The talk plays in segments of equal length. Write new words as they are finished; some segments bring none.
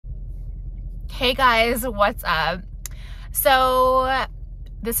Hey guys, what's up? So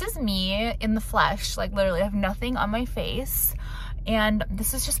this is me in the flesh, like literally I have nothing on my face, and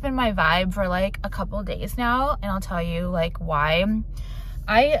this has just been my vibe for like a couple of days now, and I'll tell you like why.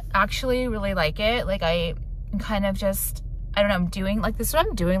 I actually really like it. Like I kind of just, I don't know, I'm doing like this is what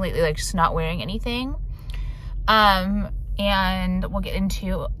I'm doing lately, like just not wearing anything. And we'll get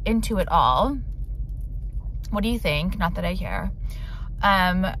into it all. What do you think? Not that I care.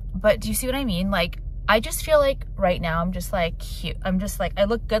 But do you see what I mean? Like, I just feel like right now I'm just like cute. I'm just like, I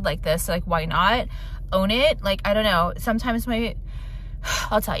look good like this. So like, why not own it? Like, I don't know. Sometimes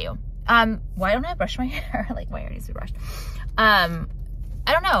I'll tell you, why don't I brush my hair? Like my hair needs to be brushed. I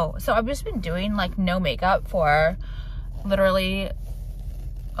don't know. So I've just been doing like no makeup for literally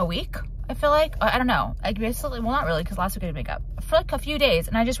a week. I feel like, I don't know. I basically, well, not really, because last week I did makeup for like a few days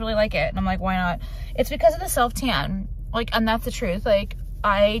and I just really like it. And I'm like, why not? It's because of the self-tan. Like, and that's the truth. Like,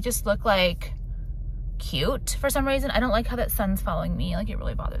 I just look like cute for some reason. I don't like how that sun's following me. Like, it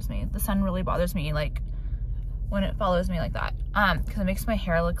really bothers me. The sun really bothers me, like, when it follows me like that. Because it makes my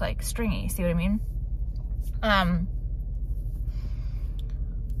hair look like stringy. See what I mean?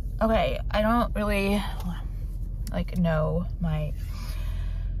 Okay, I don't really, like, know my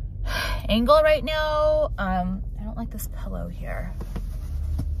angle right now. I don't like this pillow here.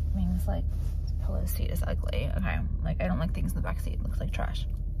 I mean, it's like, this pillow seat is ugly. Okay, like I don't like things in the back seat. It looks like trash.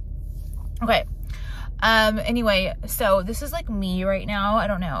 Okay, anyway, so this is like me right now. I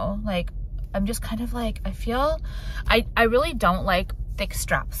don't know, like I'm just kind of like, I feel, I really don't like thick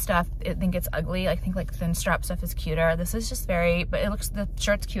strap stuff. I think it's ugly. I think like thin strap stuff is cuter. This is just very, but it looks, the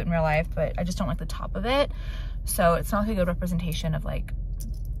shirt's cute in real life, but I just don't like the top of it. So it's not like a good representation of like,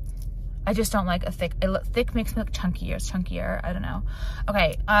 I just don't like a thick, thick makes me look chunkier, I don't know.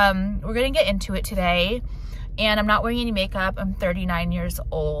 Okay, we're gonna get into it today, and I'm not wearing any makeup. I'm 39 years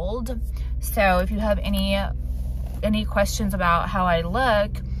old. So if you have any questions about how I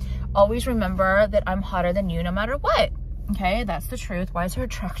look, always remember that I'm hotter than you no matter what. Okay, that's the truth. Why is there a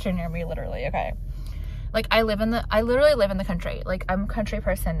tractor near me? Literally, okay. Like I literally live in the country. Like I'm a country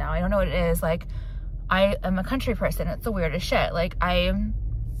person now. I don't know what it is. Like I am a country person. It's the weirdest shit. Like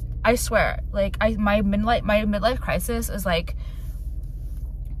I swear, like my midlife crisis is like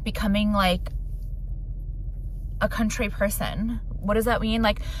becoming like a country person. What does that mean?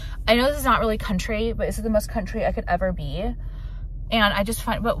 Like, I know this is not really country, but this is the most country I could ever be. And I just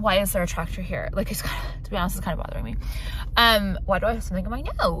find, but why is there a tractor here? Like, it's kind of, to be honest, it's kind of bothering me. Why do I have something in my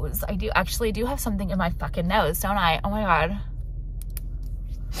nose? I actually do have something in my fucking nose, don't I? Oh my God.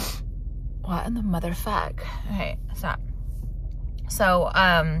 What in the motherfuck? Okay, stop. So,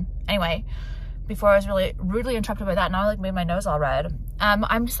 anyway, before I was really rudely interrupted by that, now I like made my nose all red.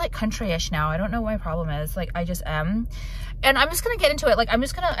 I'm just like country-ish now. I don't know what my problem is. Like, I just am. And I'm just gonna get into it. Like, I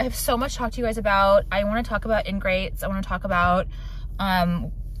have so much to talk to you guys about. I wanna talk about ingrates. I wanna talk about,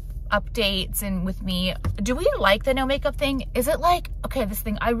 updates and with me. Do we like the no makeup thing? Is it like, okay, this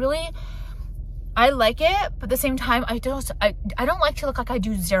thing, I like it, but at the same time, I don't like to look like I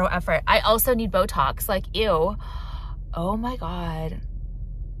do zero effort. I also need Botox. Like, ew. Oh my God.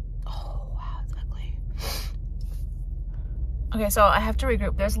 Oh, wow, it's ugly. Okay, so I have to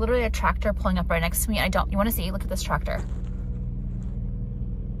regroup. There's literally a tractor pulling up right next to me. You wanna see? Look at this tractor.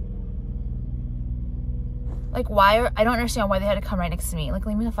 Like, I don't understand why they had to come right next to me. Like,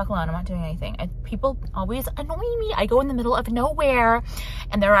 leave me the fuck alone. I'm not doing anything. People always annoy me. I go in the middle of nowhere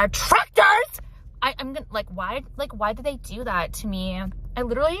and there are tractors. I'm gonna, like, why did they do that to me? I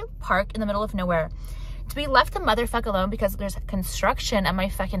literally park in the middle of nowhere to be left the motherfuck alone because there's construction at my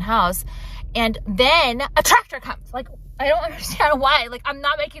fucking house, and then a tractor comes. Like, I don't understand why. Like, I'm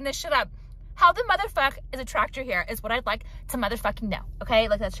not making this shit up. How the motherfuck is a tractor here is what I'd like to motherfucking know, okay?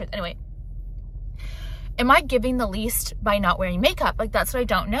 Like, that's truth. Anyway, am I giving the least by not wearing makeup? Like, that's what I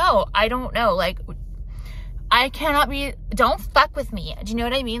don't know. I don't know. Like, I cannot be, don't fuck with me. Do you know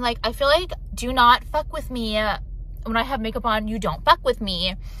what I mean? Like, I feel like, do not fuck with me. When I have makeup on, you don't fuck with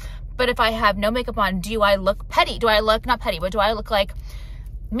me. But if I have no makeup on, do I look petty? Do I look, not petty, but do I look like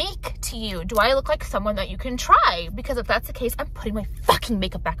meek to you? Do I look like someone that you can try? Because if that's the case, I'm putting my fucking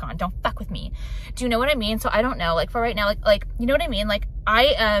makeup back on. Don't fuck with me. Do you know what I mean? So I don't know. Like, for right now, like you know what I mean? Like,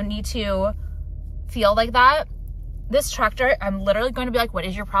 I need to feel like that. This tractor, I'm literally going to be like, what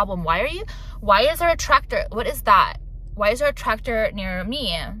is your problem? Why is there a tractor? What is that? Why is there a tractor near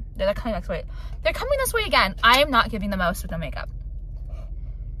me? They're coming this way. They're coming this way again. I am not giving the most with no makeup.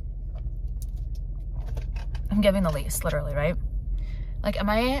 I'm giving the least, literally, right? Like, am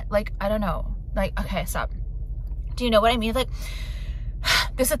I, like, I don't know. Like, okay, stop. Do you know what I mean? Like,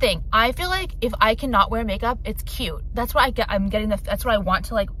 this is the thing. I feel like if I cannot wear makeup, it's cute. That's what that's what I want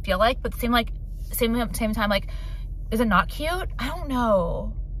to like feel like. But the same, like, same time, like, is it not cute? I don't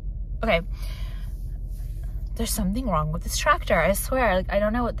know. Okay. There's something wrong with this tractor. I swear. Like, I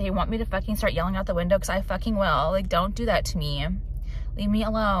don't know what they want me to fucking start yelling out the window, because I fucking will. Like, don't do that to me. Leave me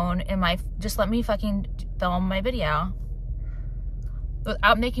alone in my, just let me fucking film my video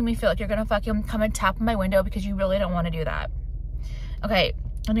without making me feel like you're gonna fucking come and tap on my window, because you really don't want to do that. Okay.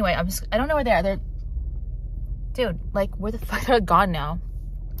 Anyway, I don't know where they are. Dude, like, where the fuck, they're gone now.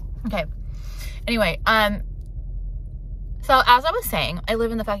 Okay. Anyway, so as I was saying, I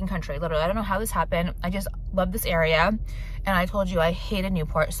live in the fucking country, literally. I don't know how this happened. I just love this area. And I told you I hated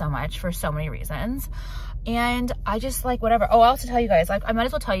Newport so much for so many reasons. And I just, like, whatever. Oh, I also tell you guys, like, I might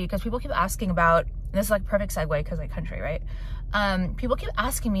as well tell you, because people keep asking about, this is like perfect segue because like country, right? People keep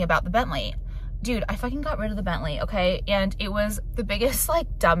asking me about the Bentley. Dude, I fucking got rid of the Bentley, okay? And it was the biggest,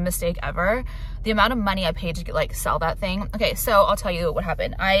 like, dumb mistake ever. The amount of money I paid to get, like, sell that thing. Okay, so I'll tell you what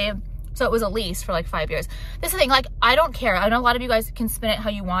happened. So it was a lease for like 5 years. This is the thing, like, I don't care. I know a lot of you guys can spin it how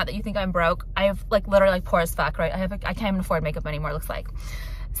you want, that you think I'm broke. I have, like, literally, like, poor as fuck, right? I can't even afford makeup anymore, it looks like.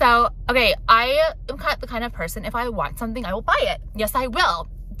 So, okay, I am the kind of person, if I want something, I will buy it. Yes, I will.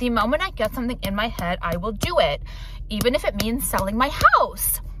 The moment I get something in my head, I will do it. Even if it means selling my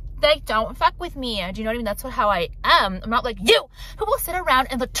house. Like, don't fuck with me. Do you know what I mean? That's how I am. I'm not like you, who will sit around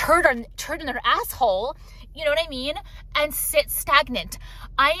and the turd in their asshole, you know what I mean? And sit stagnant.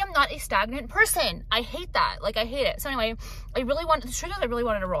 I am not a stagnant person. I hate that. Like, I hate it. So anyway, the truth is I really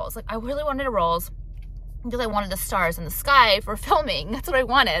wanted a Rolls. Like, I really wanted a Rolls because I wanted the stars in the sky for filming. That's what I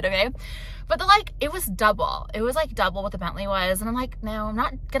wanted, okay? But like, it was double. It was like double what the Bentley was. And I'm like, no, I'm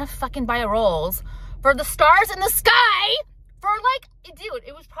not gonna fucking buy a Rolls for the stars in the sky for like, dude,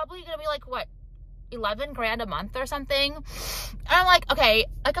 it was probably gonna be like, what, 11 grand a month or something? And I'm like, okay,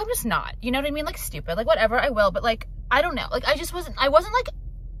 like, I'm just not, you know what I mean? Like, stupid, like, whatever, I will, but like, I don't know, like, I wasn't like,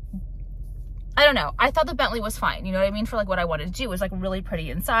 I don't know, I thought the Bentley was fine, you know what I mean, for like what I wanted to do. It was like really pretty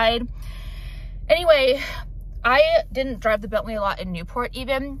inside. Anyway, I didn't drive the Bentley a lot in Newport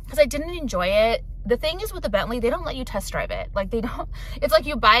even, because I didn't enjoy it. The thing is with the Bentley, they don't let you test drive it. Like, they don't, it's like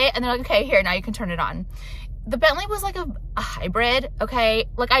you buy it and they're like, okay, here, now you can turn it on. The Bentley was like a hybrid, okay?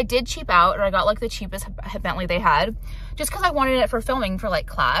 Like, I did cheap out, or I got like the cheapest Bentley they had, just because I wanted it for filming for like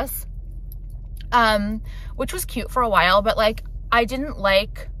class, which was cute for a while, but like, I didn't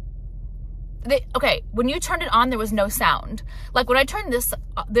like, okay, when you turned it on, there was no sound. Like, when I turned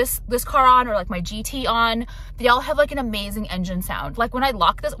this car on, or like my GT on, they all have like an amazing engine sound. Like, when I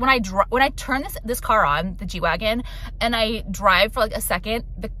lock this, when I turn this car on, the G-Wagon, and I drive for like a second,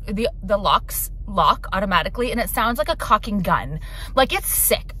 the locks lock automatically, and it sounds like a cocking gun. Like, it's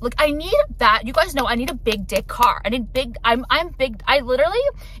sick. Like, I need that. You guys know I need a big dick car. I need big, I'm big. I literally,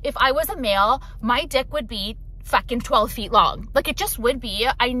 if I was a male, my dick would be fucking 12 feet long. Like, it just would be.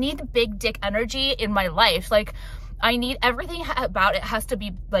 I need big dick energy in my life. Like, I need everything about it has to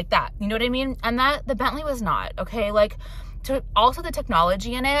be like that. You know what I mean? And that the Bentley was not, okay? Like, also the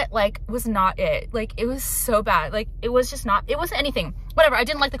technology in it, like, was not it. Like, it was so bad. Like, it was just not, it wasn't anything. Whatever. I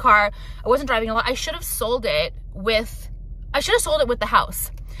didn't like the car. I wasn't driving a lot. I should have sold it with the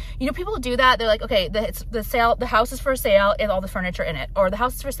house. You know, people do that. They're like, okay, the house is for sale and all the furniture in it, or the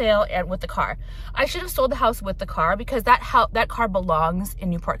house is for sale and with the car. I should have sold the house with the car, because that car belongs in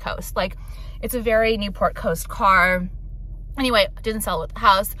Newport Coast. Like, it's a very Newport Coast car. Anyway, didn't sell it with the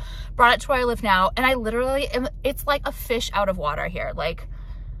house, brought it to where I live now, and I literally am, it's like a fish out of water here. Like,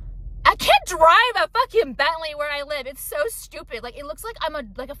 I can't drive a fucking Bentley where I live. It's so stupid. Like, it looks like I'm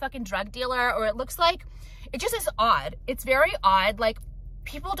a fucking drug dealer, or it looks like, it just is odd. It's very odd. Like,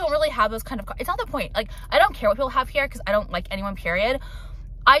 people don't really have those kind of cars. It's not the point. Like, I don't care what people have here, because I don't like anyone, period.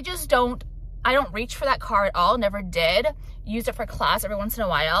 I don't reach for that car at all. Never did. Used it for class every once in a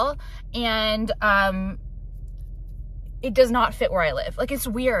while. And, it does not fit where I live. Like, it's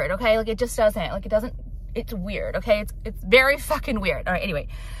weird, okay? Like, it just doesn't. Like, it doesn't, it's weird, okay? It's very fucking weird. All right, anyway.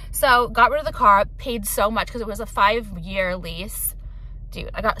 So, got rid of the car, paid so much, because it was a 5-year lease.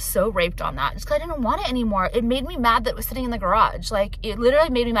 Dude, I got so raped on that, just because I didn't want it anymore. It made me mad that it was sitting in the garage. Like, it literally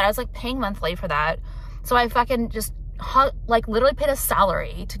made me mad. I was, like, paying monthly for that. So, I fucking just, like, literally paid a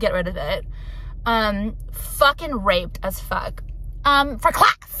salary to get rid of it. Fucking raped as fuck. For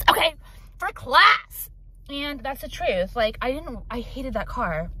class, okay? For class. And that's the truth. Like, I hated that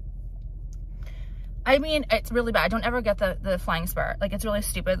car. I mean, it's really bad. Don't ever get the flying spur. Like, it's really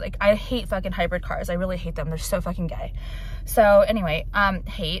stupid. Like, I hate fucking hybrid cars. I really hate them. They're so fucking gay. So anyway,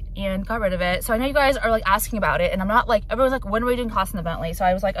 hate, and got rid of it. So I know you guys are like asking about it, and I'm not like, everyone's like, when are we doing class in the Bentley? So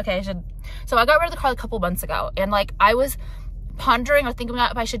I was like, okay, so I got rid of the car a couple months ago, and like, I was pondering or thinking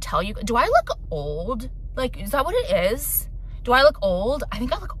about if I should tell you, do I look old? Like, is that what it is? Do I look old? I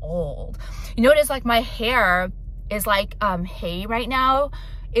think I look old. You know what it is? Like my hair is like hay right now.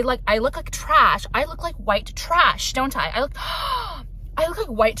 I look like trash. I look like white trash, don't I? I look like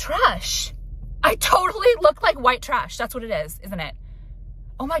white trash. I totally look like white trash. That's what it is, isn't it?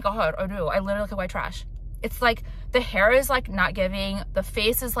 Oh my God, I do. I literally look like white trash. It's like the hair is like not giving. The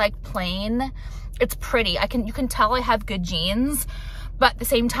face is like plain. It's pretty. You can tell I have good genes, but at the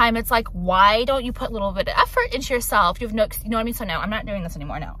same time, it's like, why don't you put a little bit of effort into yourself? You have no, you know what I mean? So no, I'm not doing this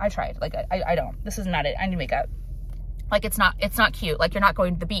anymore. No, I tried. Like I don't. This is not it. I need makeup. Like it's not cute. Like you're not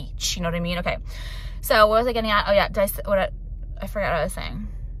going to the beach. You know what I mean? Okay. So what was I getting at? Oh yeah, I forgot what I was saying.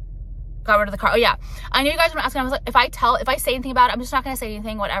 Got rid of the car. Oh yeah, I knew you guys were asking. I was like, if I say anything about it, I'm just not gonna say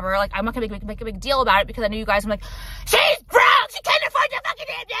anything. Whatever. Like I'm not gonna make a big deal about it because I knew you guys were like, she's broke. She can't afford the fucking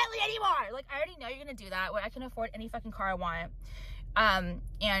damn Bentley anymore. Like I already know you're gonna do that. When I can afford any fucking car I want. And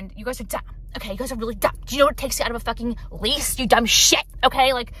you guys are dumb. Okay, you guys are really dumb. Do you know what takes you out of a fucking lease? You dumb shit.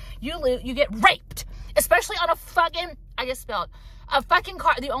 Okay, like you get raped, especially on a fucking. I just spilled a fucking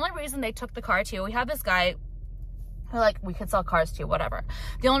car. The only reason they took the car too. We have this guy. Like we could sell cars too, whatever.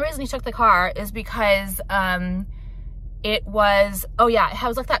 The only reason he took the car is because it was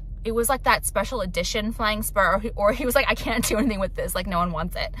it was like that special edition flying spur, or he was like, I can't do anything with this, like no one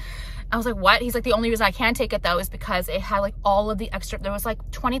wants it. I was like, what? He's like, the only reason I can take it though is because it had like all of the extra, there was like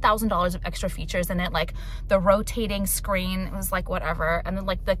 $20,000 of extra features in it, like the rotating screen, it was like whatever, and then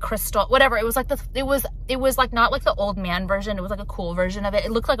like the crystal, whatever. It was like it was like not like the old man version, it was like a cool version of it.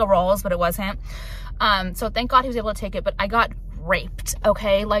 It looked like a Rolls, but it wasn't. So thank God he was able to take it, but I got raped,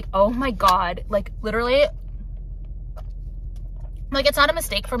 okay? Like, oh my God, like literally, like it's not a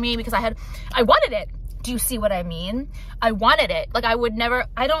mistake for me because I wanted it. Do you see what I mean? I wanted it. Like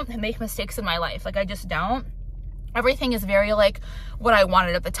I don't make mistakes in my life. Like I just don't. Everything is very like what I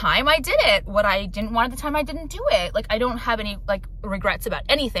wanted at the time, I did it. What I didn't want at the time, I didn't do it. Like I don't have any like regrets about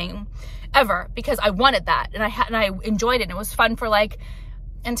anything ever because I wanted that and I enjoyed it and it was fun for like,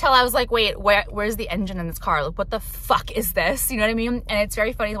 until I was like, wait, where's the engine in this car? Like, what the fuck is this? You know what I mean? And it's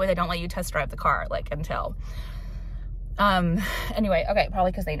very funny the way they don't let you test drive the car, like, until. Anyway, okay,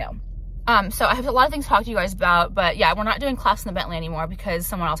 probably because they know. So I have a lot of things to talk to you guys about, but yeah, we're not doing class in the Bentley anymore because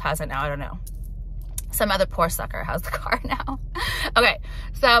someone else has it now. I don't know. Some other poor sucker has the car now. Okay,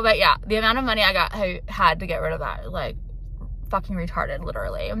 so, but yeah, the amount of money I had to get rid of that, like, fucking retarded,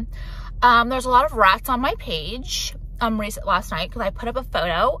 literally. There's a lot of rats on my page. Last night because I put up a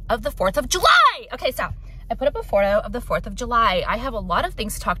photo of the 4th of July. Okay, so I put up a photo of the 4th of July. I have a lot of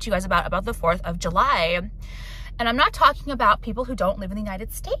things to talk to you guys about the 4th of July. And I'm not talking about people who don't live in the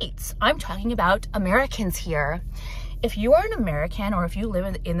United States. I'm talking about Americans here. If you are an American or if you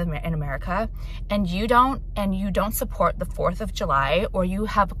live in America and you don't support the 4th of July or you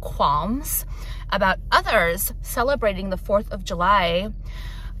have qualms about others celebrating the 4th of July,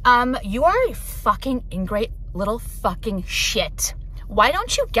 you are a fucking ingrate little fucking shit. Why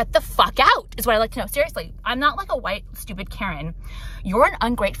don't you get the fuck out is what I like to know. Seriously, I'm not like a white stupid Karen. You're an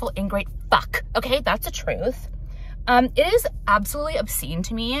ungrateful ingrate fuck. Okay, that's the truth. It is absolutely obscene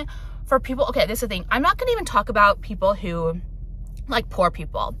to me for people. Okay, this is the thing. I'm not gonna even talk about people who like poor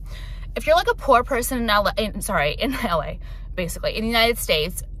people. If you're like a poor person in LA, basically in the United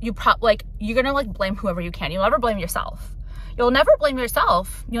States, you're gonna like blame whoever you can. You'll never blame yourself. You'll never blame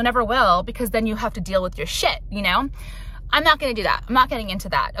yourself. You'll never will, because then you have to deal with your shit, you know? I'm not going to do that. I'm not getting into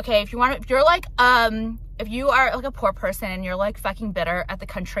that. Okay. If you are like a poor person and you're like fucking bitter at the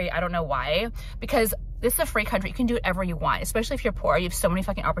country, I don't know why, because this is a free country. You can do whatever you want, especially if you're poor. You have so many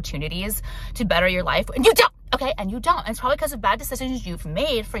fucking opportunities to better your life and you don't. Okay. And you don't. And it's probably because of bad decisions you've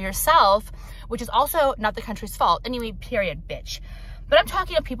made for yourself, which is also not the country's fault. Anyway, period, bitch. But I'm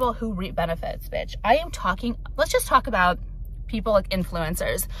talking to people who reap benefits, bitch. Let's just talk about people like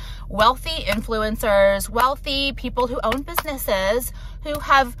influencers, wealthy people who own businesses, who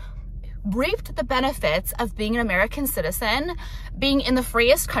have reaped the benefits of being an American citizen, being in the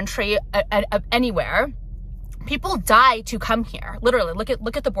freest country anywhere. People die to come here. Literally, look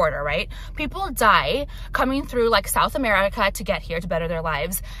at the border, right? People die coming through like South America to get here to better their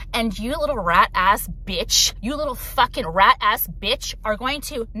lives. And you little rat ass bitch, you little fucking rat ass bitch are going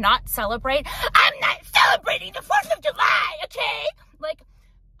to not celebrate. I'm not celebrating the 4th of July, okay? Like,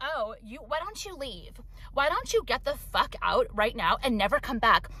 oh, why don't you leave? Why don't you get the fuck out right now and never come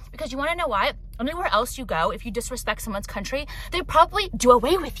back? Because you want to know why? Anywhere else you go, if you disrespect someone's country, they probably do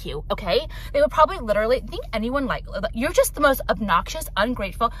away with you, okay? They would probably literally think anyone you're just the most obnoxious,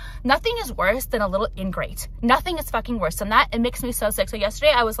 ungrateful. Nothing is worse than a little ingrate. Nothing is fucking worse than that. It makes me so sick. So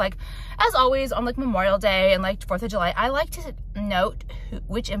yesterday I was like, as always on like Memorial Day and like 4th of July, I like to note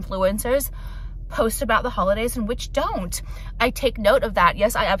which influencers post about the holidays and which don't. I take note of that.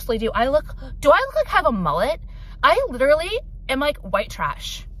 Yes, I absolutely do. Do I look like I have a mullet? I literally am like white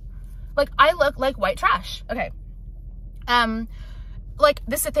trash. Like, I look like white trash. Okay. Like,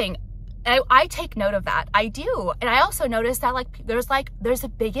 this is the thing. I take note of that. I do. And I also notice that there's the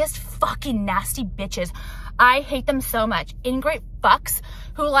biggest fucking nasty bitches. I hate them so much. Ingrate fucks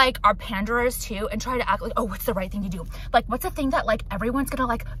who like are panderers too and try to act like, oh, what's the right thing to do? Like, what's the thing that like everyone's gonna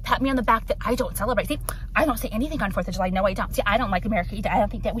like pat me on the back that I don't celebrate? See, I don't say anything on 4th of July. No, I don't. See, I don't like America either. I don't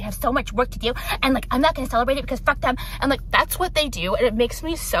think that we have so much work to do. And like, I'm not gonna celebrate it because fuck them. And like, that's what they do. And it makes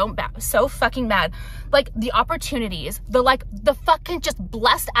me so bad, so fucking mad. Like the opportunities, the fucking just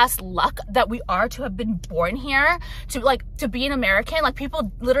blessed ass luck that we are to have been born here, to be an American. Like,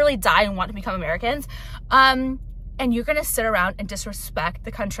 people literally die and want to become Americans. And you're gonna sit around and disrespect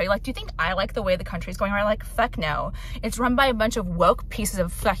the country. Like, do you think I like the way the country's going around? Like, fuck no. It's run by a bunch of woke pieces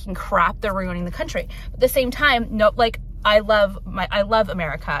of fucking crap. They're ruining the country. But at the same time, no, like, I love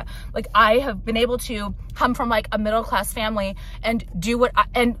America. Like, I have been able to come from like a middle class family and do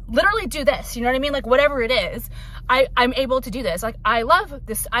and literally do this, you know what I mean? Like, whatever it is, I'm able to do this. Like, I love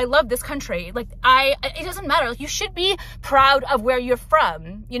this country. Like, it doesn't matter. Like, you should be proud of where you're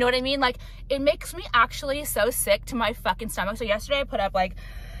from. You know what I mean? Like, it makes me actually so sick to my fucking stomach. So yesterday I put up like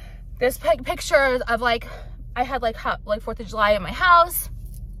this picture of like, I had like 4th of July at my house,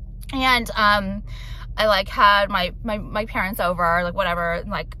 and I like had my parents over, like whatever, and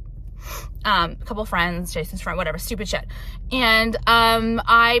like a couple friends, Jason's friend, whatever, stupid shit. And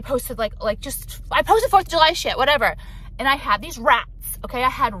I posted I posted 4th of July shit, whatever. And I had these rats, okay? I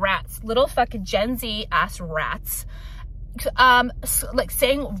had rats, little fucking Gen Z ass rats, like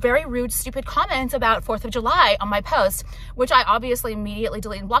saying very rude, stupid comments about 4th of July on my post, which I obviously immediately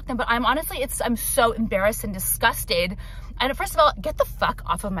deleted and blocked them. But I'm so embarrassed and disgusted. And first of all, get the fuck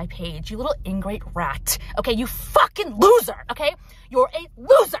off of my page, you little ingrate rat. Okay, you fucking loser. Okay, you're a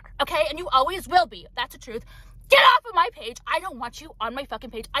loser. Okay, and you always will be. That's the truth. Get off of my page. I don't want you on my fucking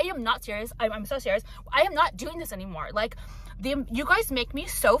page. I am not serious. I'm so serious. I am not doing this anymore. Like, you guys make me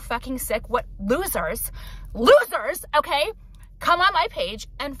so fucking sick. What losers, okay, come on my page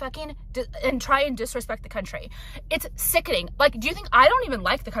and fucking and try and disrespect the country. It's sickening. Like, do you think I don't even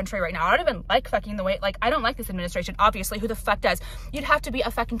like the country right now? I don't even like fucking the way, like, I don't like this administration. Obviously, who the fuck does? You'd have to be a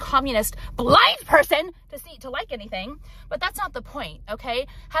fucking communist blind person to like anything. But that's not the point, okay?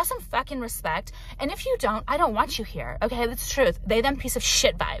 Have some fucking respect. And if you don't, I don't want you here, okay? That's the truth. They them piece of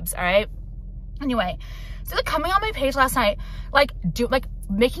shit vibes, all right? Anyway, so they're coming on my page last night,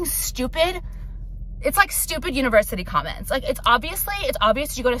 making stupid, it's like stupid university comments. Like, it's obvious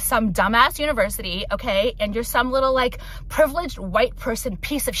you go to some dumbass university, okay? And you're some little like privileged white person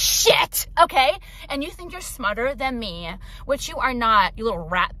piece of shit, okay? And you think you're smarter than me, which you are not, you little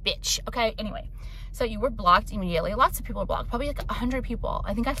rat bitch, okay? Anyway, so you were blocked immediately. Lots of people were blocked, probably like 100 people.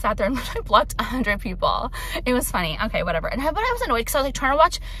 I think I sat there and literally blocked 100 people. It was funny. Okay, whatever. But I was annoyed because I was like trying to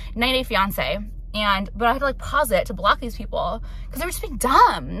watch 90 Day Fiance. But I had to like pause it to block these people because they were just being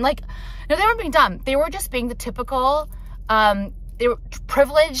dumb. Like, no, they weren't being dumb. They were just being the typical, they were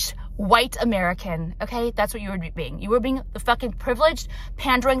privileged white American. Okay, that's what you were being. You were being the fucking privileged,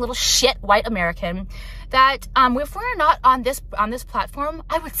 pandering little shit white American. That if we're not on this platform,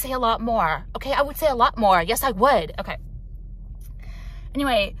 I would say a lot more. Okay, I would say a lot more. Yes, I would. Okay.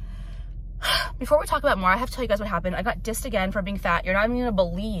 Anyway. Before we talk about more, I have to tell you guys what happened. I got dissed again for being fat. You're not even gonna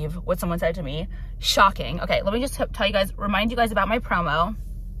believe what someone said to me. Shocking. Okay, let me just remind you guys about my promo.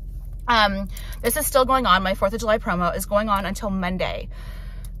 This is still going on. My 4th of July promo is going on until Monday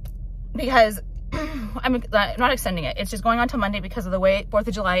because I'm not extending it. It's just going on till Monday because of the way 4th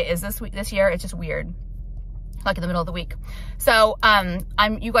of July is this year. It's just weird, like in the middle of the week. So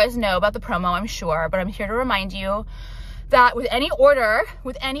you guys know about the promo, I'm sure, but I'm here to remind you that with any order,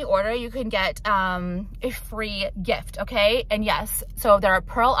 you can get a free gift, okay? And yes, so there are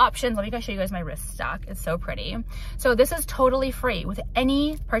pearl options. Let me show you guys my wrist stock. It's so pretty. So this is totally free with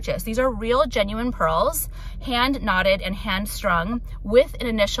any purchase. These are real, genuine pearls, hand knotted and hand strung with an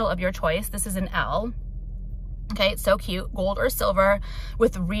initial of your choice. This is an L. Okay, it's so cute, gold or silver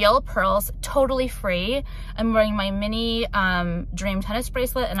with real pearls, totally free. I'm wearing my mini dream tennis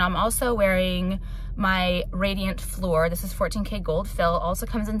bracelet, and I'm also wearing my radiant FLEUR. This is 14K gold fill, also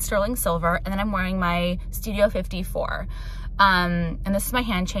comes in sterling silver. And then I'm wearing my Studio 54. And this is my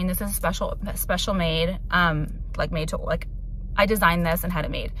hand chain. This is special made, I designed this and had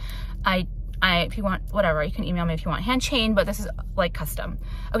it made. If you want, whatever, you can email me if you want hand chain, but this is like custom.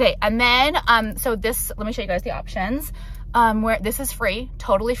 Okay, and then, so this, let me show you guys the options. Where this is free,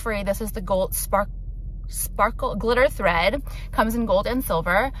 totally free. This is the gold sparkle glitter thread, comes in gold and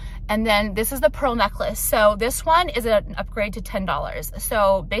silver. And then this is the pearl necklace. So this one is an upgrade to $10.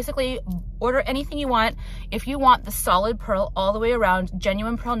 So basically order anything you want. If you want the solid pearl all the way around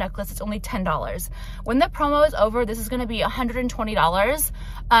genuine pearl necklace, it's only $10. When the promo is over, this is going to be $120.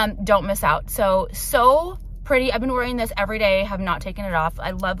 Don't miss out. So pretty. I've been wearing this every day, have not taken it off.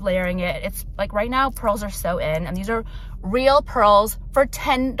 I love layering it. It's like right now pearls are so in, and these are real pearls for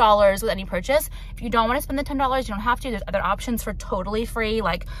 $10 with any purchase. If you don't want to spend the $10, you don't have to. There's other options for totally free,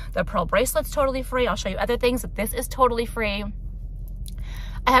 like the pearl bracelet's totally free. I'll show you other things, but this is totally free.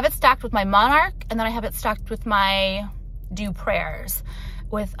 I have it stacked with my Monarch, and then I have it stacked with my Do Prayers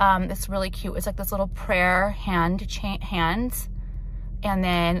with this really cute, it's like this little prayer hands, and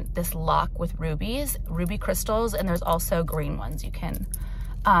then this lock with ruby crystals, and there's also green ones you can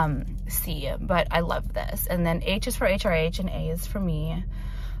see, but I love this. And then H is for HRH and A is for me.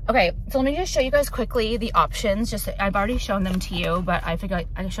 Okay, so let me just show you guys quickly the options. I've already shown them to you, but I figured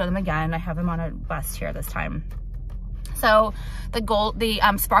I'd show them again. I have them on a bust here this time. So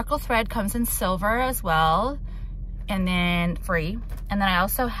the sparkle thread comes in silver as well, and then free. And then I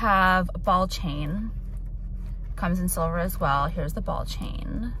also have a ball chain, comes in silver as well. Here's the ball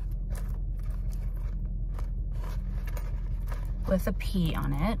chain with a P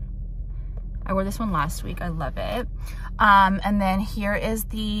on it. I wore this one last week. I love it. And then here is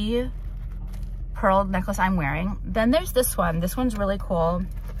the pearl necklace I'm wearing. Then there's this one. This one's really cool.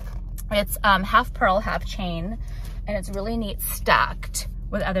 It's half pearl, half chain, and it's really neat stacked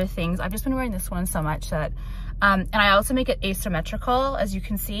with other things. I've just been wearing this one so much that, and I also make it asymmetrical, as you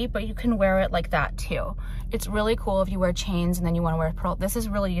can see, but you can wear it like that too. It's really cool if you wear chains and then you want to wear pearl. This is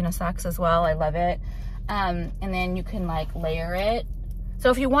really unisex as well. I love it. And then you can like layer it. So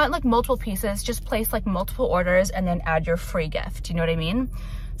if you want like multiple pieces, just place like multiple orders and then add your free gift. You know what I mean?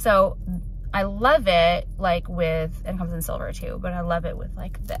 So I love it like with, and it comes in silver too, but I love it with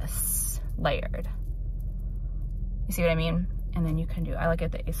like this layered. You see what I mean? And then you can do, I like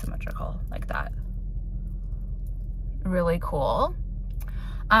it the asymmetrical like that. Really cool.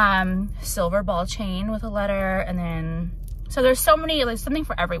 Silver ball chain with a letter, and then, so there's so many, there's something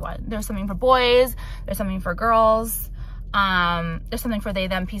for everyone. There's something for boys, there's something for girls, there's something for they,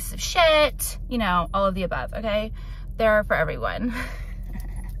 them, pieces of shit, you know, all of the above, okay? They're for everyone.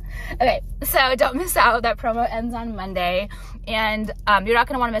 Okay, so don't miss out. That promo ends on Monday, and you're not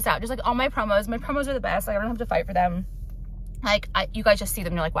gonna wanna miss out. Just like all my promos are the best. Like I don't have to fight for them. Like you guys just see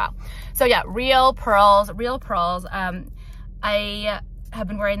them, you're like, wow. So yeah, real pearls. I have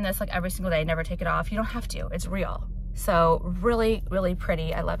been wearing this like every single day, never take it off. You don't have to, it's real. So really, really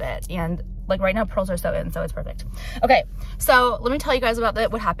pretty, I love it. And like right now pearls are so in, so it's perfect. Okay, so let me tell you guys about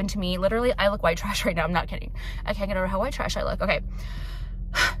what happened to me. Literally, I look white trash right now, I'm not kidding. I can't get over how white trash I look. Okay,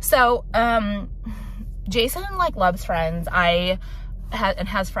 so Jason like loves Friends. And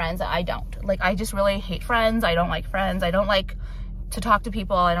has friends that I don't. Like I just really hate Friends. I don't like Friends. I don't like to talk to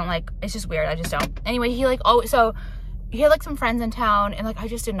people. I don't like, it's just weird, I just don't. Anyway, he like, oh, so he had like some friends in town, and like I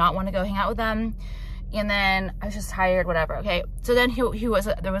just did not want to go hang out with them. And then I was just tired, whatever, okay? So then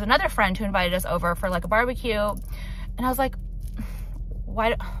there was another friend who invited us over for like a barbecue, and I was like,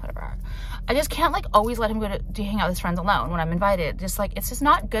 whatever. I just can't like always let him go to hang out with his friends alone when I'm invited. Just like, it's just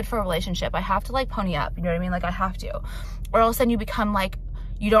not good for a relationship. I have to like pony up, you know what I mean? Like I have to, or else then you become like,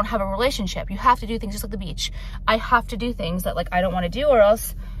 you don't have a relationship. You have to do things just like the beach. I have to do things that like I don't want to do, or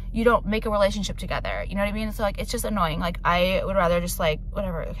else you don't make a relationship together. You know what I mean? So like, it's just annoying. Like I would rather just like,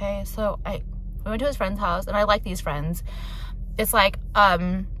 whatever, okay? So we went to his friend's house, and I like these friends. It's like,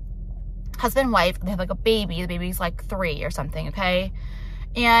 husband and wife, they have like a baby. The baby's like 3 or something, okay?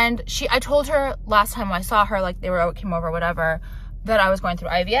 And I told her last time I saw her, like came over, whatever, that I was going through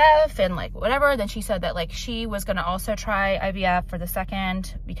IVF and like whatever. Then she said that like she was gonna also try IVF for the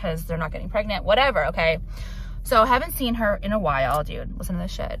second because they're not getting pregnant, whatever, okay? So I haven't seen her in a while, dude. Listen to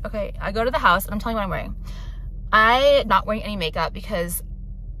this shit. Okay, I go to the house, and I'm telling you what I'm wearing. I'm not wearing any makeup because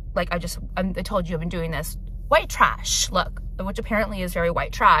like I told you I've been doing this white trash look, which apparently is very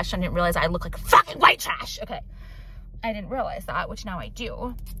white trash. I didn't realize I look like fucking white trash. Okay, I didn't realize that, which now I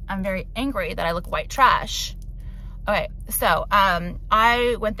do. I'm very angry that I look white trash. Okay, so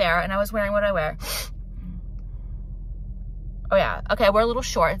I went there, and I was wearing, what did I wear? Oh yeah, okay, I wore little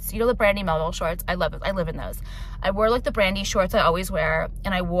shorts. You know the Brandy Melville shorts? I love it, I live in those. I wore like the Brandy shorts I always wear,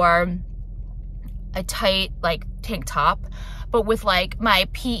 and I wore a tight like tank top, but with like my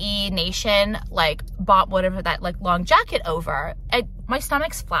PE Nation like whatever that like long jacket over. My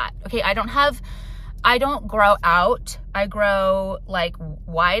stomach's flat, okay? I don't have I don't grow out. I grow like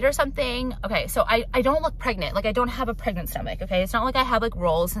wide or something. Okay, so I don't look pregnant. Like I don't have a pregnant stomach, okay? It's not like I have like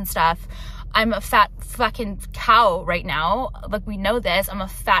rolls and stuff. I'm a fat fucking cow right now. Like we know this. I'm a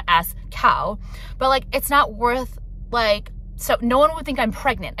fat ass cow. But like it's not worth like, so no one would think I'm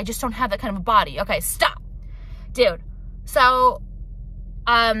pregnant. I just don't have that kind of a body. Okay, stop. Dude. So,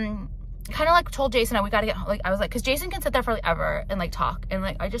 kind of like told Jason, we gotta get, like, I was like, cause Jason can sit there for like ever and like talk and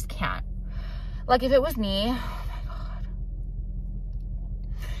like, I just can't. Like if it was me, oh my God.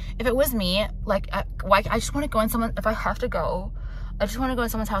 If it was me, like, I just want to go in someone, if I have to go, I just want to go in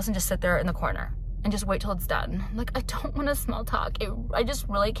someone's house and just sit there in the corner and just wait till it's done. Like, I don't want to small talk. I just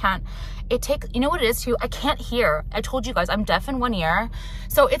really can't. It takes, you know what it is too? I can't hear. I told you guys, I'm deaf in one ear.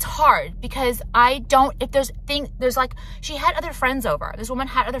 So it's hard because I don't, if there's like, she had other friends over. This woman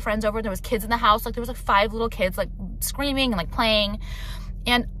had other friends over. There was kids in the house. Like there was like 5 little kids like screaming and like playing.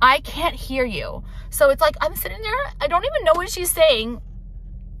 And I can't hear you. So it's like, I'm sitting there, I don't even know what she's saying.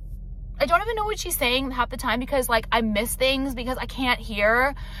 I don't even know what she's saying half the time because like I miss things because I can't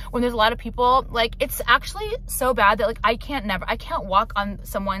hear when there's a lot of people. Like it's actually so bad that like I can't walk on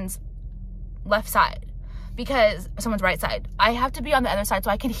someone's left side because someone's right side. I have to be on the other side so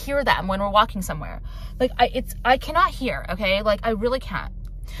I can hear them when we're walking somewhere. Like I cannot hear, okay? Like I really can't.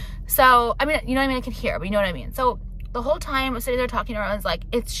 So, I mean, you know what I mean? I can hear, but you know what I mean? So the whole time I was sitting there talking to her, I was like,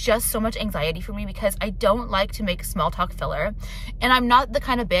 it's just so much anxiety for me because I don't like to make small talk filler. And I'm not the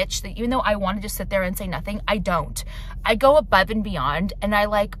kind of bitch that even though I want to just sit there and say nothing, I don't. I go above and beyond and I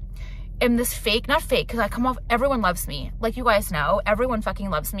like am this fake, not fake, because I come off, everyone loves me. Like you guys know, everyone fucking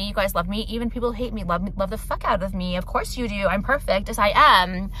loves me. You guys love me. Even people who hate me, love the fuck out of me. Of course you do. I'm perfect as I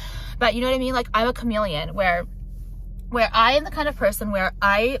am. But you know what I mean? Like I'm a chameleon where I am the kind of person where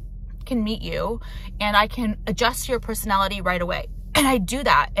I can meet you and I can adjust your personality right away. And I do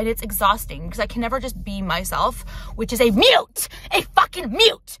that and it's exhausting because I can never just be myself, which is a fucking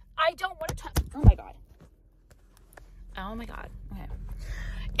mute. I don't want to talk. Oh my God. Okay.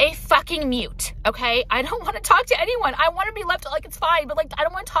 A fucking mute. Okay. I don't want to talk to anyone. I want to be left like it's fine, but like I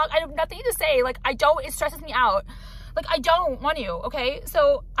don't want to talk. I have nothing to say. Like it stresses me out. Like I don't want to. Okay.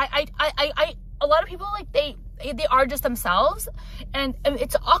 So a lot of people like they are just themselves and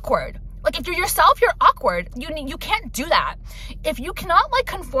it's awkward. Like if you're yourself, you're awkward. You can't do that. If you cannot like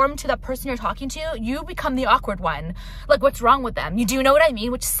conform to that person you're talking to, you become the awkward one. Like what's wrong with them? You do know what I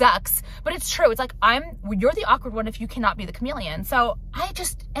mean? Which sucks, but it's true. It's like you're the awkward one if you cannot be the chameleon. So I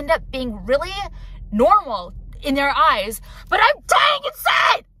just end up being really normal in their eyes, but I'm dying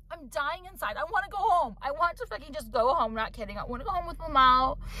inside. I'm dying inside. I want to go home. I want to fucking just go home. I'm not kidding. I want to go home with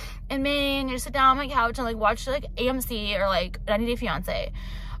Mao and Ming and just sit down on my couch and like watch like AMC or like 90 Day Fiance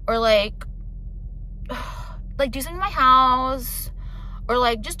or like do something in my house or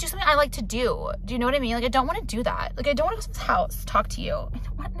like just do something I like to do. Do you know what I mean? Like I don't want to do that. Like I don't want to go to someone's house, talk to you.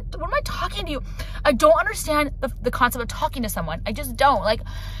 What am I talking to you? I don't understand the concept of talking to someone. I just don't. Like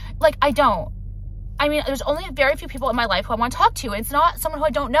I don't. I mean, there's only very few people in my life who I want to talk to. It's not someone who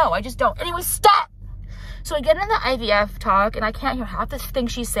I don't know. I just don't. Anyway, stop. So I get into the IVF talk and I can't hear half the thing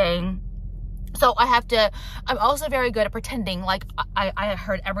she's saying. So I'm also very good at pretending like I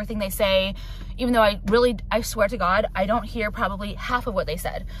heard everything they say, even though I swear to God, I don't hear probably half of what they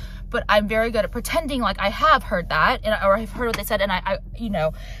said. But I'm very good at pretending like I have heard that or I've heard what they said. And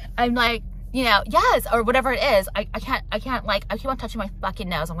I'm like, yes, or whatever it is. I can't like, I keep on touching my fucking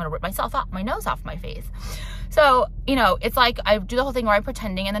nose. I'm going to rip my nose off my face. So, it's like I do the whole thing where I'm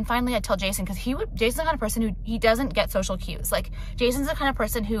pretending. And then finally I tell Jason, because Jason's the kind of person who, he doesn't get social cues. Like Jason's the kind of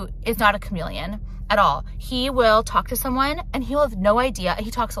person who is not a chameleon at all. He will talk to someone and he'll have no idea.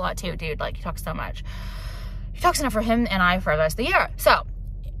 He talks a lot too, dude. Like he talks so much. He talks enough for him and I for the rest of the year. So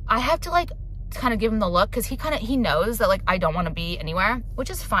I have to like kind of give him the look because he knows that like I don't want to be anywhere, which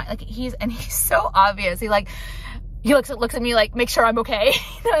is fine. Like he's so obvious. He looks at me like, make sure I'm okay.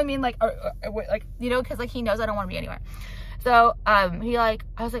 You know what I mean? Like, or because like he knows I don't want to be anywhere. So I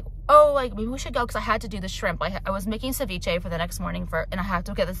was like, oh, like maybe we should go because I had to do the shrimp. I was making ceviche for the next morning and I have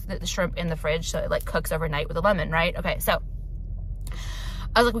to get the shrimp in the fridge so it like cooks overnight with a lemon, right? Okay, so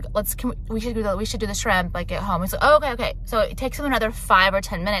I was like, we should do the shrimp, like get home. He's like, oh, okay. So it takes him another 5 or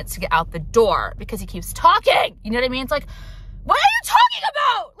 10 minutes to get out the door because he keeps talking. You know what I mean? It's like, what are you talking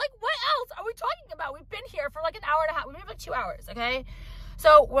about? Like, what else are we talking about? We've been here for like an hour and a half. We've been like 2 hours, okay?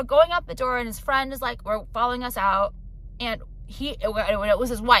 So we're going out the door and his friend is like, we're following us out. And it was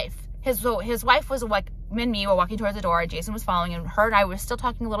his wife. His wife was like, me and me were walking towards the door and Jason was following and her and I were still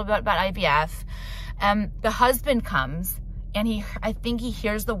talking a little bit about IVF. The husband comes and I think he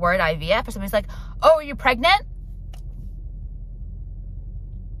hears the word IVF or something. He's like, oh, are you pregnant?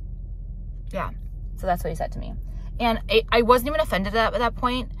 Yeah. So that's what he said to me. And I wasn't even offended at that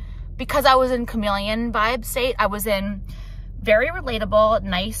point because I was in chameleon vibe state. I was in very relatable,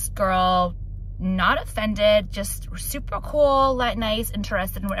 nice girl, not offended, just super cool, nice,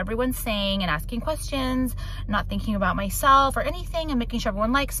 interested in what everyone's saying and asking questions, not thinking about myself or anything and making sure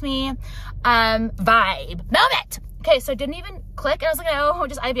everyone likes me. Vibe moment. Okay, so it didn't even click. And I was like, oh,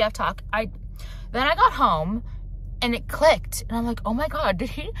 just IVF talk. Then I got home and it clicked. And I'm like, oh my God, did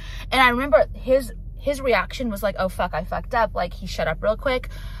he? And I remember his reaction was like, oh fuck, I fucked up. Like he shut up real quick.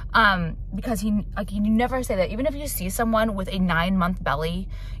 Because you never say that. Even if you see someone with a 9-month belly,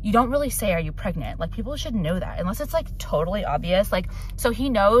 you don't really say, are you pregnant? Like people should know that unless it's like totally obvious. Like, so he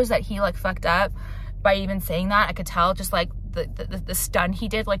knows that he like fucked up by even saying that. I could tell just like the stun he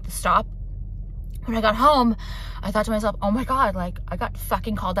did, like the stop. When I got home, I thought to myself, oh my God, like I got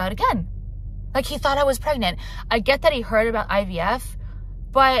fucking called out again. Like he thought I was pregnant. I get that he heard about IVF,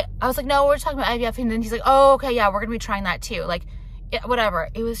 but I was like, no, we're talking about IVF. And then he's like, oh, okay, yeah, we're going to be trying that too. Like, yeah, whatever.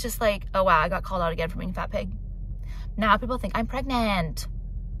 It was just like, oh wow, I got called out again for being a fat pig. Now people think I'm pregnant.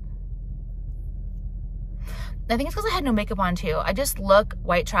 I think it's because I had no makeup on too. I just look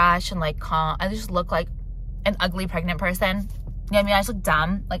white trash and like calm. I just look like an ugly pregnant person. You know what I mean? I just look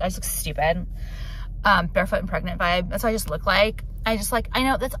dumb. Like I just look stupid. Barefoot and pregnant vibe. That's what I just look like. I just like, I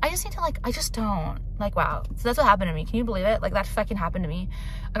know that's, I just need to like, I just don't like, wow. So that's what happened to me. Can you believe it? Like that fucking happened to me.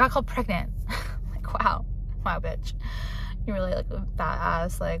 I got called pregnant. Like, wow, bitch. You really like a fat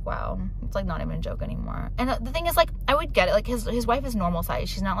ass. Like, wow. It's like not even a joke anymore. And the thing is like, I would get it. Like his wife is normal size.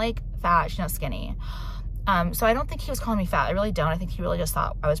 She's not like fat. She's not skinny. So I don't think he was calling me fat. I really don't. I think he really just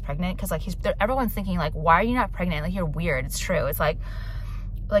thought I was pregnant. Cause like everyone's thinking like, why are you not pregnant? Like you're weird. It's true. It's like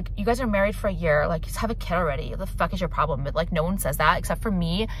you guys are married for a year, like just have a kid already. What the fuck is your problem? But like no one says that except for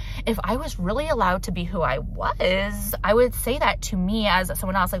me. If I was really allowed to be who I was, I would say that to me as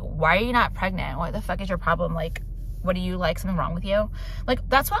someone else, like, why are you not pregnant? What the fuck is your problem? Like, what do you like? Something wrong with you? Like,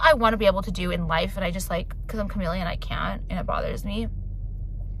 that's what I want to be able to do in life. And I just like, cause I'm chameleon, I can't, and it bothers me.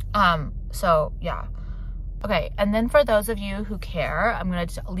 So yeah. Okay. And then for those of you who care, I'm going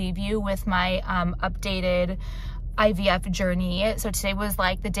to leave you with my, updated IVF journey. So today was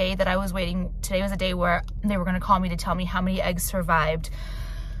like the day that I was waiting. Today was a day where they were going to call me to tell me how many eggs survived.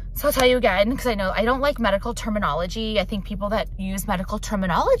 So I'll tell you again, because I know I don't like medical terminology. I think people that use medical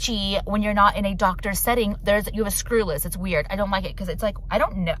terminology when you're not in a doctor's setting, you have a screw list. It's weird. I don't like it because it's like, I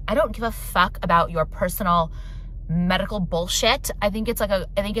don't know. I don't give a fuck about your personal medical bullshit. I think it's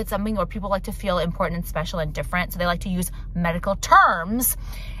something where people like to feel important and special and different. So they like to use medical terms.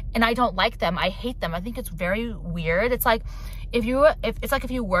 And I don't like them. I hate them. I think it's very weird. It's like if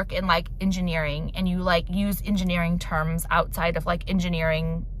you work in like engineering and you like use engineering terms outside of like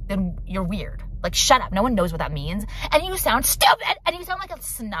engineering, then you're weird. Like shut up. No one knows what that means. And you sound stupid and you sound like a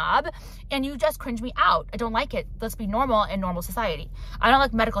snob and you just cringe me out. I don't like it. Let's be normal in normal society. I don't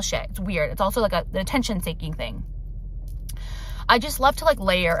like medical shit. It's weird. It's also like an attention seeking thing. I just love to like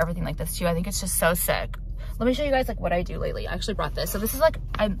layer everything like this too. I think it's just so sick. Let me show you guys like what I do lately. I actually brought this. So this is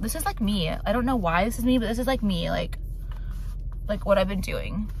like me. I don't know why this is me, but this is like me, like what I've been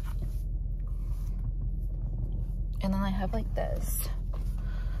doing. And then I have like this.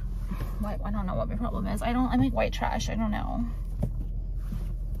 I don't know what my problem is. I'm like white trash. I don't know.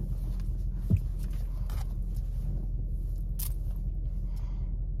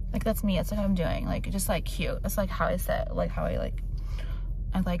 Like that's me. It's like what I'm doing. Like just like cute. That's like how I sit. Like how I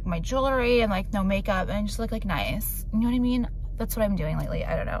like my jewelry and like no makeup and just look like nice. You know what I mean? That's what I'm doing lately.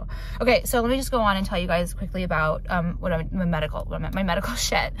 I don't know. Okay, so let me just go on and tell you guys quickly about my medical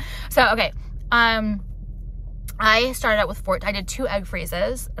shit. So okay, I started out with I did 2 egg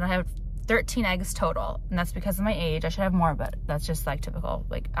freezes and I have 13 eggs total, and that's because of my age. I should have more, but that's just like typical.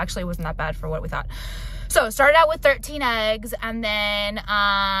 Like actually it wasn't that bad for what we thought. So started out with 13 eggs and then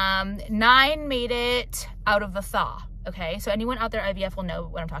 9 made it out of the thaw. Okay, so anyone out there IVF will know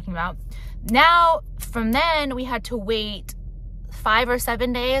what I'm talking about. Now, from then, we had to wait 5 or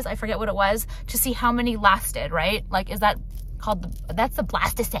 7 days, I forget what it was, to see how many lasted, right? Like, is that called, that's the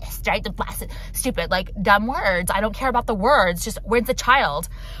blastocyst, right? The stupid, like, dumb words. I don't care about the words, just, where's the child?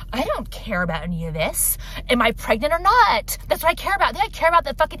 I don't care about any of this. Am I pregnant or not? That's what I care about. Then I care about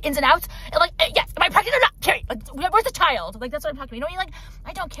the fucking ins and outs. And like, yes, am I pregnant or not? Carrie, like, where's the child? Like, that's what I'm talking about. You know what I mean? Like,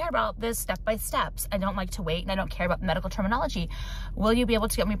 I don't care about this step by steps. I don't like to wait, and I don't care about medical terminology. Will you be able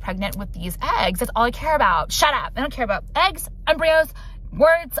to get me pregnant with these eggs? That's all I care about. Shut up. I don't care about eggs, embryos,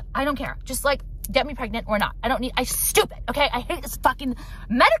 words. I don't care. Just like, get me pregnant or not. I'm stupid, okay? I hate this fucking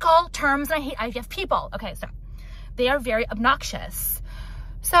medical terms and I hate IVF people. Okay, so they are very obnoxious.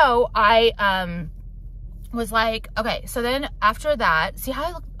 So I was like, okay, so then after that, see how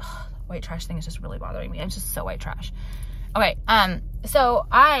I look, white trash thing is just really bothering me. It's just so white trash. Okay, so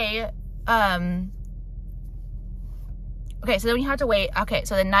I, okay, so then we have to wait. Okay,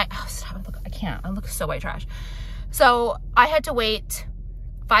 so the night, oh, stop, look, I can't, I look so white trash. So I had to wait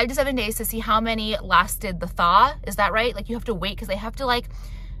 5 to 7 days to see how many lasted the thaw. Is that right? Like you have to wait because they have to like,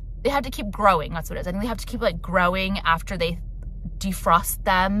 they have to keep growing. That's what it is. I think they have to keep like growing after they defrost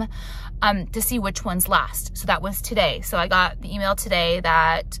them to see which ones last. So that was today. So I got the email today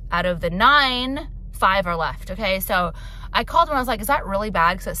that out of the 9, 5 are left. Okay, so I called them. I was like, is that really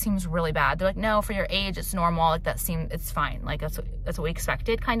bad? Because that seems really bad. They're like, no, for your age, it's normal. Like that seems, it's fine. Like that's what we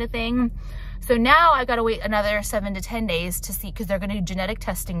expected kind of thing. So now I've got to wait another 7 to 10 days to see, because they're going to do genetic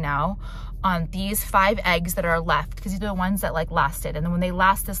testing now on these 5 eggs that are left, because these are the ones that like lasted. And then when they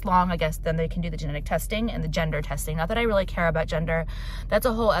last this long, I guess then they can do the genetic testing and the gender testing. Not that I really care about gender. That's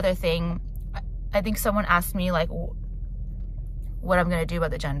a whole other thing. I think someone asked me like what I'm going to do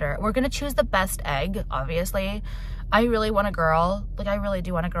about the gender. We're going to choose the best egg, obviously. I really want a girl. Like I really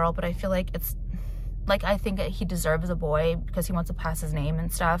do want a girl, but I feel like it's like, I think that he deserves a boy because he wants to pass his name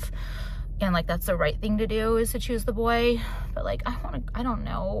and stuff. And like, that's the right thing to do, is to choose the boy. But like, I don't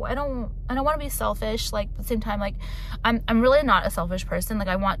know. I don't want to be selfish. Like at the same time, like I'm really not a selfish person. Like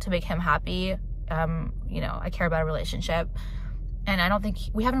I want to make him happy. You know, I care about a relationship. And I don't think,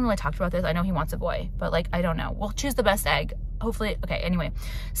 we haven't really talked about this. I know he wants a boy, but like, I don't know. We'll choose the best egg. Hopefully. Okay. Anyway,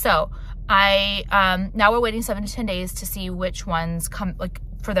 so now we're waiting 7 to 10 days to see which ones come, like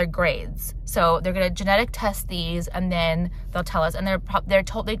for their grades. So they're going to genetic test these and then they'll tell us. And they're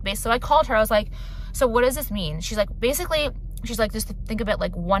told, so I called her. I was like, so what does this mean? She's like, basically, she's like, just think of it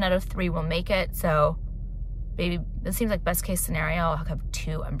like 1 out of 3 will make it. So maybe this seems like best case scenario. I'll have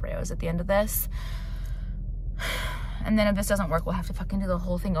 2 embryos at the end of this. And then if this doesn't work, we'll have to fucking do the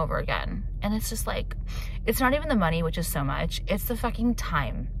whole thing over again. And it's just like, it's not even the money, which is so much. It's the fucking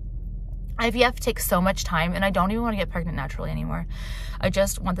time. IVF takes so much time, and I don't even want to get pregnant naturally anymore. I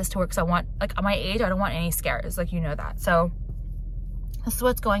just want this to work because I want, like at my age, I don't want any scares. Like, you know that. So this is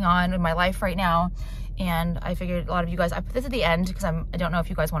what's going on in my life right now. And I figured a lot of you guys, I put this at the end because I don't know if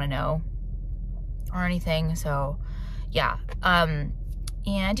you guys want to know or anything. So yeah. And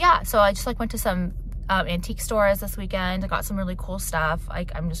yeah, so I just like went to some antique stores this weekend. I got some really cool stuff.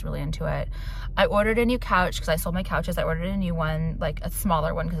 I'm just really into it. I ordered a new couch because I sold my couches. I ordered a new one, like a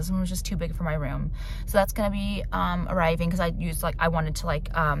smaller one, because this one was just too big for my room. So that's gonna be arriving, because I wanted to like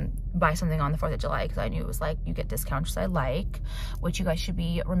buy something on the 4th of July because I knew it was like you get discounts I like, which you guys should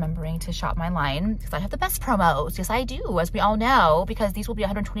be remembering to shop my line because I have the best promos. Yes, I do, as we all know, because these will be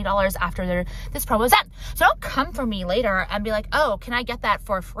 $120 after this promo is done. So don't come for me later and be like, oh, can I get that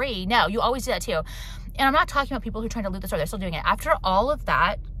for free? No, you always do that too. And I'm not talking about people who are trying to loot the store. They're still doing it. After all of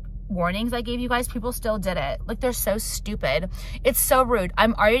that warnings I gave you guys, people still did it. Like, they're so stupid. It's so rude.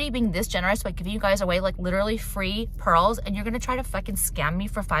 I'm already being this generous by giving you guys away like literally free pearls, and you're gonna try to fucking scam me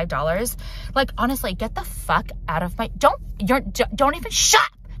for $5. Like, honestly, get the fuck out of my, don't even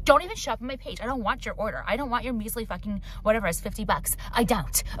shop. Don't even shop on my page. I don't want your order. I don't want your measly fucking whatever is $50. I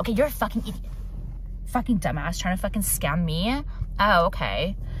don't. Okay, you're a fucking idiot. Fucking dumbass trying to fucking scam me. Oh,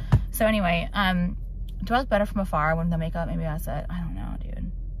 okay. So anyway, do I look better from afar when the makeup? Maybe that's it. I don't know,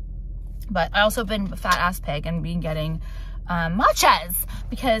 dude. But I also been a fat ass pig and been getting matchas,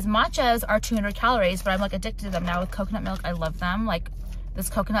 because matchas are 200 calories, but I'm like addicted to them now with coconut milk. I love them. Like this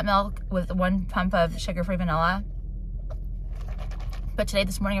coconut milk with 1 pump of sugar-free vanilla. But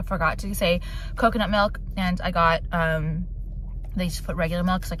this morning I forgot to say coconut milk, and I got they just put regular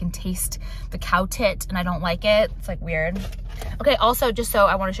milk so I can taste the cow tit, and I don't like it. It's like weird. Okay, also, just so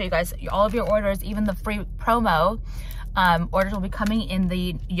I want to show you guys all of your orders, even the free promo orders will be coming in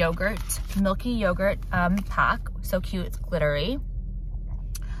the yogurt, milky yogurt pack. So cute, it's glittery.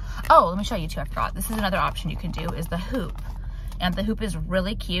 Oh, let me show you too, I forgot. This is another option you can do, is the hoop. And the hoop is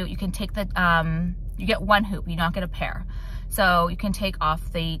really cute. You can take the, you get 1 hoop, you don't get a pair. So you can take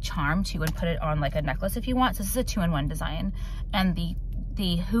off the charm too and put it on like a necklace if you want. So this is a 2-in-1 design. And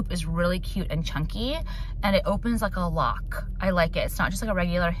the hoop is really cute and chunky, and it opens like a lock. I like it. It's not just like a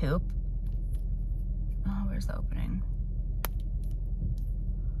regular hoop. Oh, where's the opening?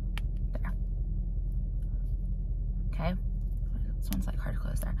 There. Okay. This one's like hard to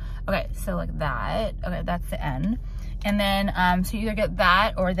close there. Okay, so like that. Okay, that's the end. And then, so you either get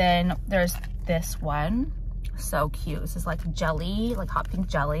that, or then there's this one. So cute. This is like jelly, like hot pink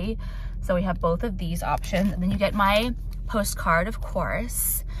jelly. So we have both of these options, and then you get my postcard, of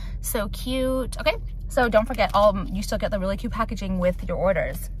course. So cute. Okay, so don't forget, you still get the really cute packaging with your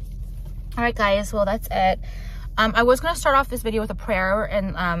orders. All right, guys, well, that's it. I was gonna start off this video with a prayer,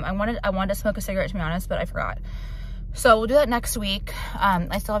 and I wanted to smoke a cigarette, to be honest, but I forgot. So we'll do that next week.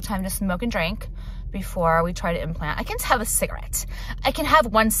 I still have time to smoke and drink before we try to implant. I can have a cigarette. I can have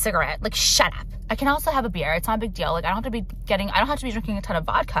one cigarette. Like, shut up. I can also have a beer. It's not a big deal. Like, I don't have to be drinking a ton of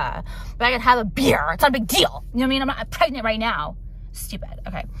vodka, but I can have a beer. It's not a big deal. You know what I mean? I'm not pregnant right now. Stupid.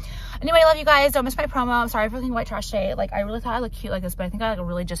 Okay. Anyway, I love you guys. Don't miss my promo. I'm sorry for looking white trash today. Like, I really thought I looked cute like this, but I think I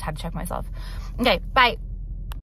really just had to check myself. Okay, bye.